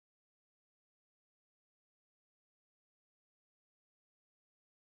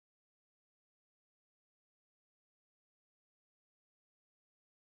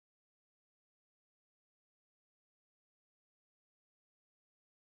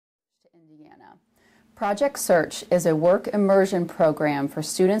Indiana. Project Search is a work immersion program for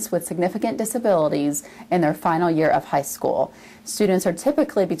students with significant disabilities in their final year of high school. Students are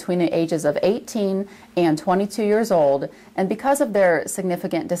typically between the ages of 18 and 22 years old, and because of their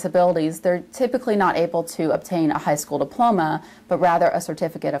significant disabilities, they're typically not able to obtain a high school diploma, but rather a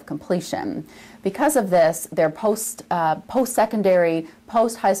certificate of completion. Because of this, their post-secondary,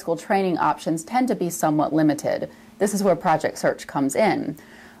 post-high school training options tend to be somewhat limited. This is where Project Search comes in.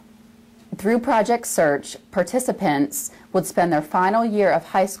 Through Project Search, participants would spend their final year of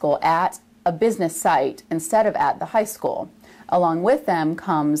high school at a business site instead of at the high school. Along with them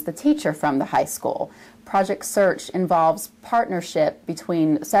comes the teacher from the high school. Project Search involves partnership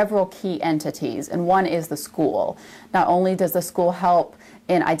between several key entities, and one is the school. Not only does the school help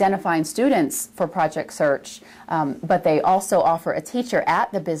in identifying students for Project Search, but they also offer a teacher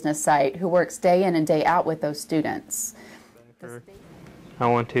at the business site who works day in and day out with those students. I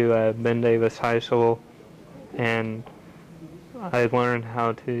went to Ben Davis High School, and I learned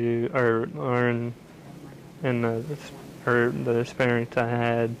how to, learn in the experience I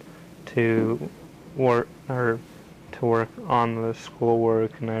had to work, on the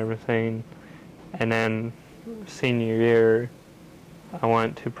schoolwork and everything. And then senior year, I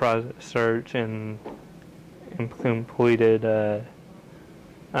went to Project Search and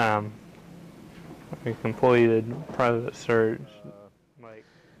completed Project Search.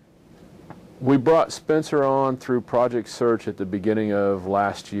 We brought Spencer on through Project Search at the beginning of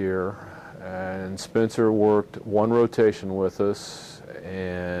last year, and Spencer worked one rotation with us,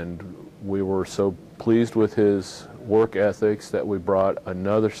 and we were so pleased with his work ethics that we brought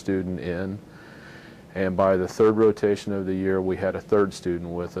another student in, and by the third rotation of the year we had a third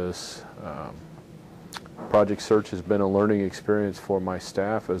student with us. Project Search has been a learning experience for my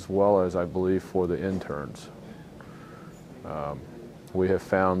staff as well as, I believe, for the interns. We have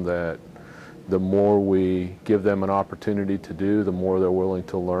found that the more we give them an opportunity to do, the more they're willing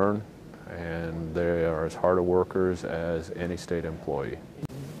to learn, and they are as hard workers as any state employee.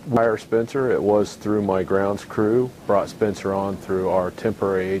 Hire Spencer, it was through my grounds crew, brought Spencer on through our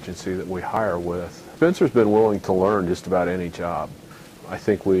temporary agency that we hire with. Spencer's been willing to learn just about any job. I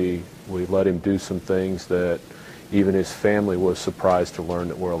think we let him do some things that even his family was surprised to learn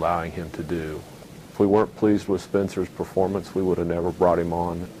that we're allowing him to do. If we weren't pleased with Spencer's performance, we would have never brought him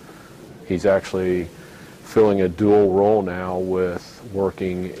on. He's actually filling a dual role now with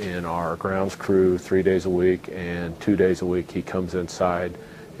working in our grounds crew 3 days a week, and 2 days a week he comes inside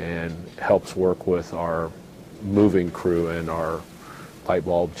and helps work with our moving crew and our light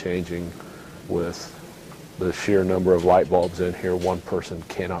bulb changing. With the sheer number of light bulbs in here, one person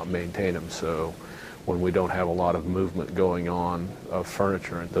cannot maintain them, so when we don't have a lot of movement going on of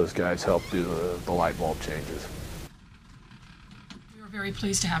furniture, those guys help do the light bulb changes. We're very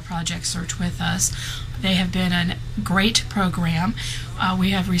pleased to have Project Search with us. They have been a great program.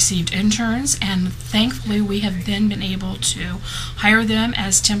 We have received interns, and thankfully we have then been able to hire them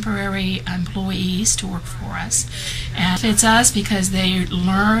as temporary employees to work for us. And it fits us because they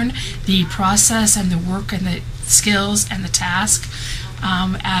learn the process and the work and the skills and the task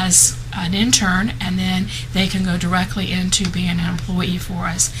as an intern, and then they can go directly into being an employee for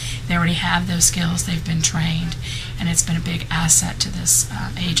us. They already have those skills, they've been trained, and it's been a big asset to this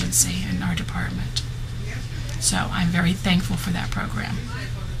agency and our department. So I'm very thankful for that program.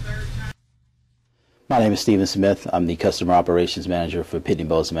 My name is Stephen Smith. I'm the Customer Operations Manager for Pitney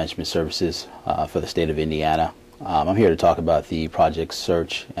Bowes Management Services for the state of Indiana. I'm here to talk about the Project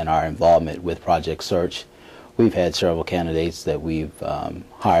Search and our involvement with Project Search. We've had several candidates that we've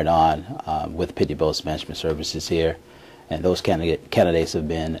hired on with Pitney Bowes Management Services here, and those candidates have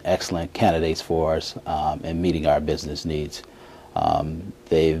been excellent candidates for us in meeting our business needs.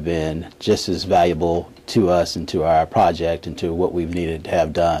 They've been just as valuable to us and to our project and to what we've needed to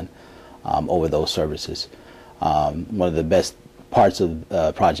have done over those services. One of the best parts of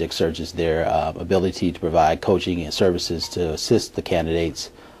Project Search is their ability to provide coaching and services to assist the candidates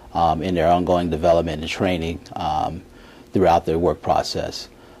in their ongoing development and training throughout their work process.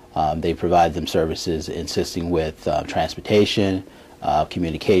 They provide them services assisting with transportation,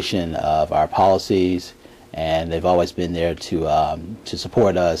 communication of our policies, and they've always been there to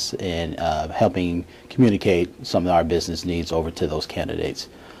support us in helping communicate some of our business needs over to those candidates.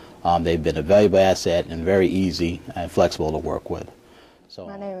 They've been a valuable asset and very easy and flexible to work with. So,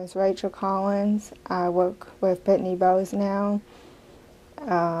 my name is Rachel Collins. I work with Pitney Bowes now.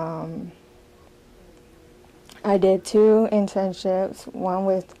 I did 2 internships, one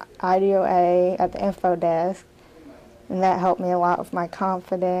with IDOA at the info desk, and that helped me a lot with my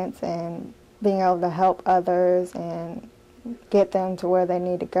confidence and being able to help others and get them to where they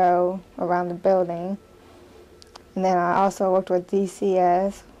need to go around the building. And then I also worked with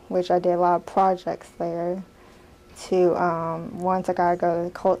DCS, which I did a lot of projects there. Once I got to go to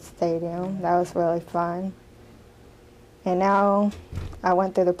the Colts Stadium. That was really fun. And now I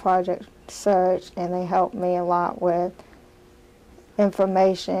went through the project search, and they helped me a lot with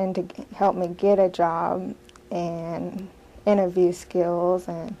information to help me get a job and interview skills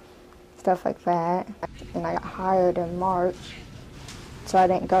and stuff like that. And I got hired in March, so I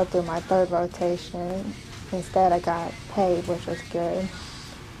didn't go through my third rotation. Instead, I got paid, which was good.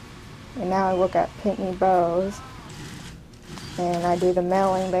 And now I work at Pitney Bowes, and I do the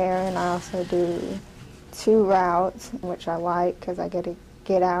mailing there, and I also do 2 routes, which I like because I get to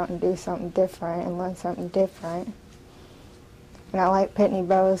get out and do something different and learn something different. And I like Pitney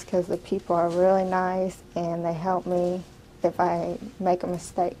Bowes because the people are really nice, and they help me if I make a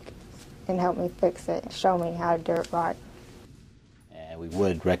mistake and help me fix it, show me how to do it right. And we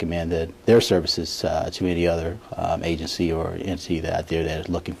would recommend their services to any other agency or entity out there that is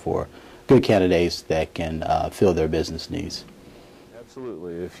looking for good candidates that can fill their business needs.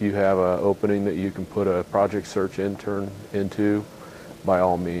 Absolutely. If you have an opening that you can put a project search intern into, by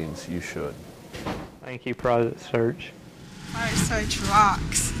all means, you should. Thank you, Project Search. Project Search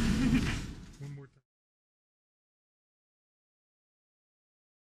rocks.